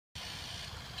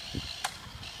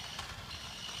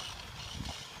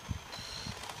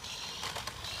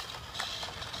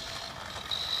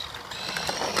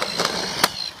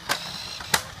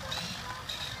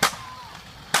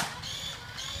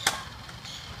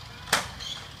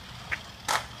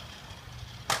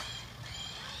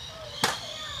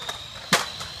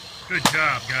Good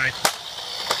job, guys.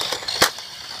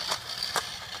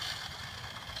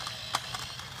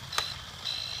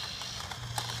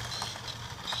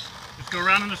 Just go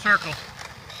around in a circle.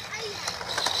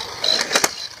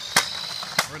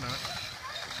 Or not.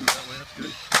 That way, that's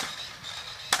good.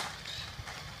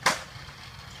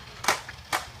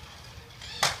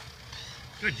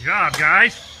 Good job,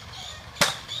 guys.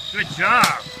 Good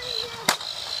job.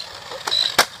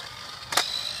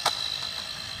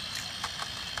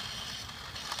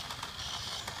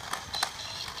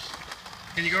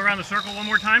 Can you go around the circle one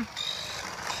more time?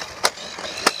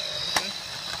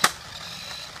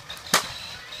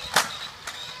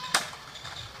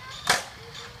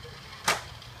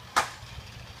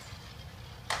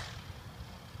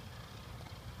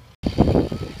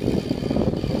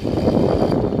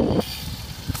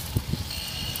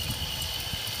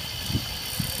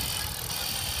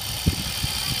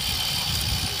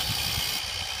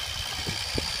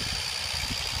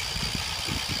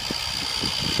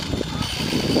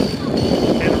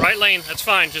 Right lane, that's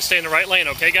fine. Just stay in the right lane,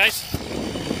 okay, guys?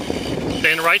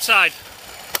 Stay in the right side.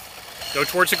 Go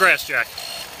towards the grass, Jack.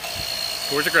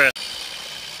 Towards the grass.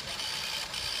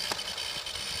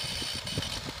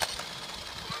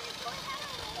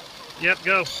 Yep,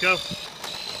 go, go.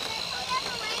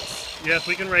 Yes,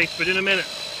 we can race, but in a minute.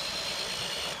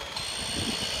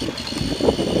 You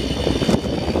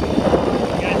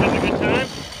guys having a good time?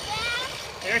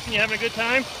 Yeah. Harrison, you having a good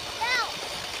time?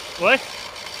 No. What?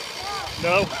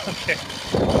 No? Okay.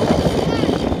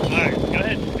 Alright, go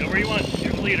ahead. Go where you want.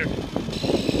 You're the leader.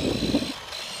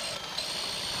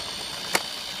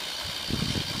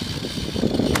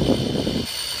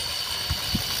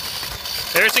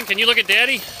 Harrison, can you look at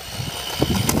Daddy?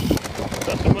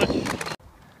 Not so much.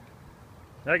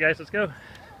 Alright guys, let's go.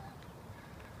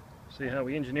 See how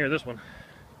we engineer this one.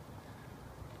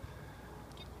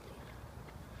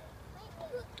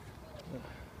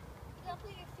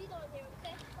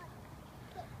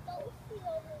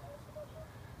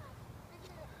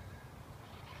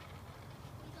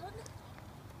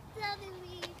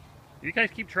 You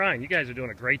guys keep trying. You guys are doing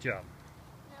a great job.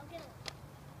 Now get it.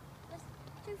 Just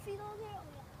 2 feet over there. Oh,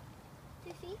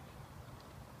 yeah. 2 feet.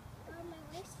 Around my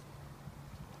waist.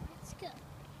 Let's go.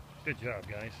 Good job,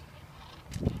 guys.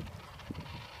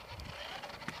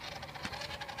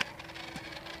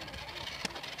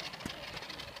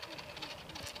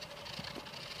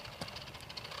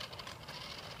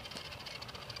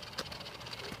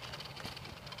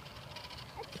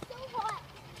 It's so hot.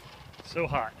 So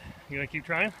hot. You gonna keep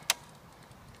trying?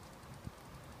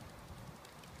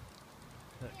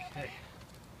 Okay.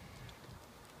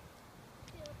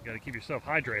 You gotta keep yourself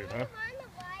hydrated, huh?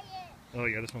 Oh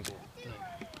yeah, this one's a little thing.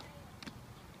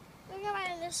 We're gonna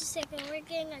buy this a second. We're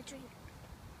getting a drink.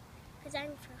 Cause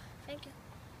I'm for. Thank you.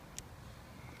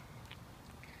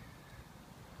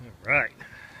 All right.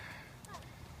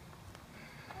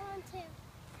 I want to.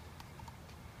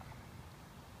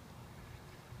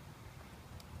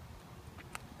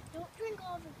 Don't drink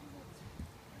all of it.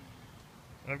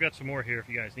 I've got some more here if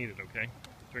you guys need it, okay?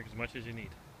 Drink as much as you need.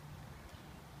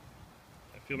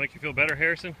 That make you feel better,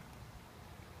 Harrison?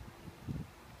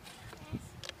 Yes.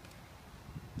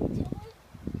 2 more.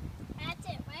 That's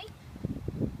it, right?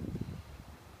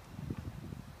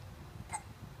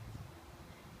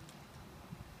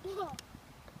 Okay.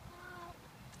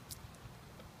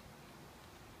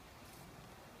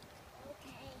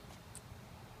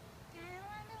 I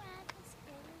want to ride the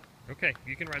scooter. Okay,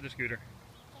 you can ride the scooter.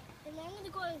 And then I'm going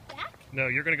to go back? No,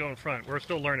 you're going to go in front. We're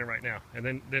still learning right now.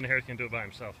 And then Harrison can do it by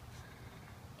himself.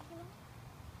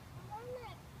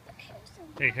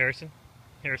 Hey, Harrison.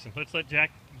 Harrison, let's let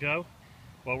Jack go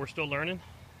while we're still learning.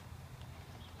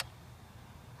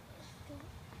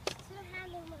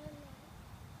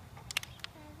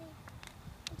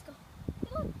 Let's go.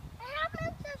 Look, I have to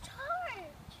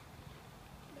charge.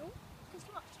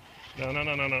 No,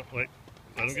 No. Wait.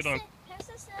 Let him get on.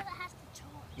 Harrison said it has to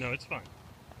charge. No, it's fine.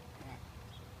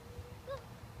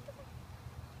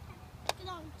 Get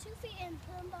on 2 feet and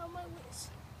put them down my waist.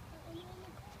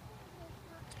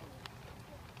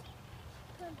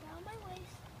 Put them down my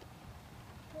waist.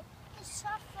 Put the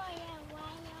soft fire out.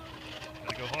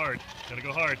 Gotta go hard. Gotta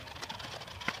go hard.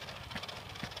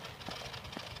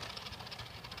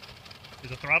 Is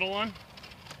the throttle on?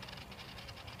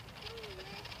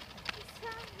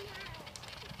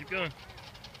 Keep going.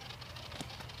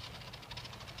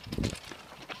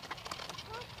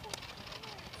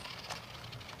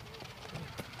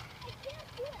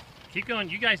 Keep going.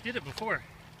 You guys did it before.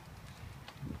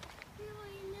 You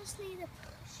just need to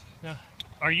push. Now,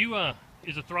 are you,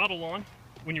 is the throttle on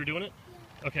when you're doing it?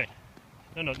 Yeah. Okay.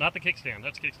 No, not the kickstand.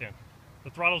 That's kickstand. The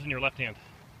throttle's in your left hand.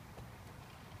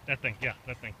 That thing, yeah,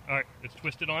 that thing. All right, it's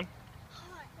twisted on.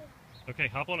 Okay,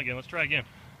 hop on again. Let's try again.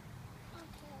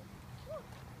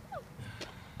 Okay.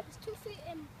 It's 2 feet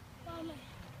in bottom.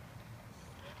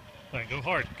 All right, go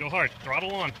hard, go hard.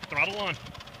 Throttle on, throttle on.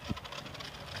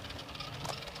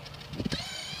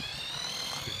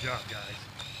 Good job, guys.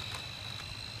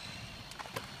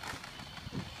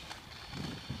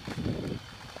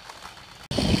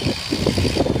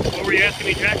 What were you asking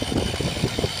me, Jack?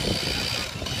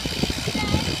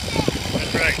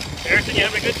 That's right. Harrison, you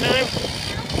having a good time?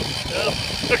 No.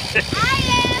 Okay. I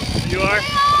am. You are? Yeah.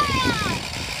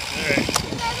 All right.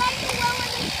 I like the one when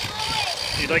it's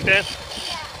going. You like that?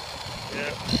 Yeah.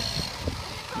 Yeah.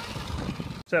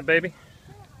 What's up, baby?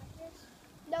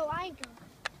 No, I ain't going.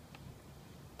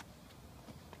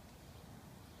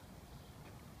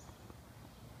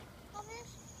 I'll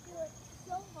just do it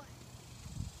so hard.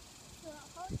 So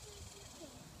hard as you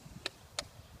can.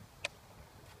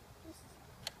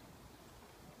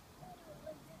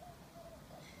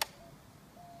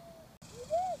 You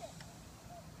did it.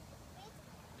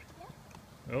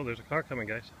 Yeah. Oh, there's a car coming,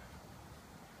 guys.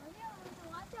 Oh yeah,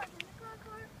 watch out. There's a car.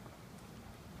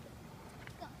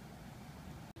 Go.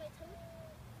 My turn.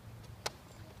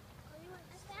 Oh, you want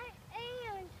this guy?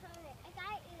 And turn it. I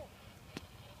got it.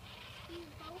 You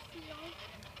both know.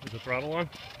 Is the throttle on?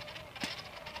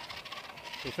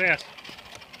 Go fast.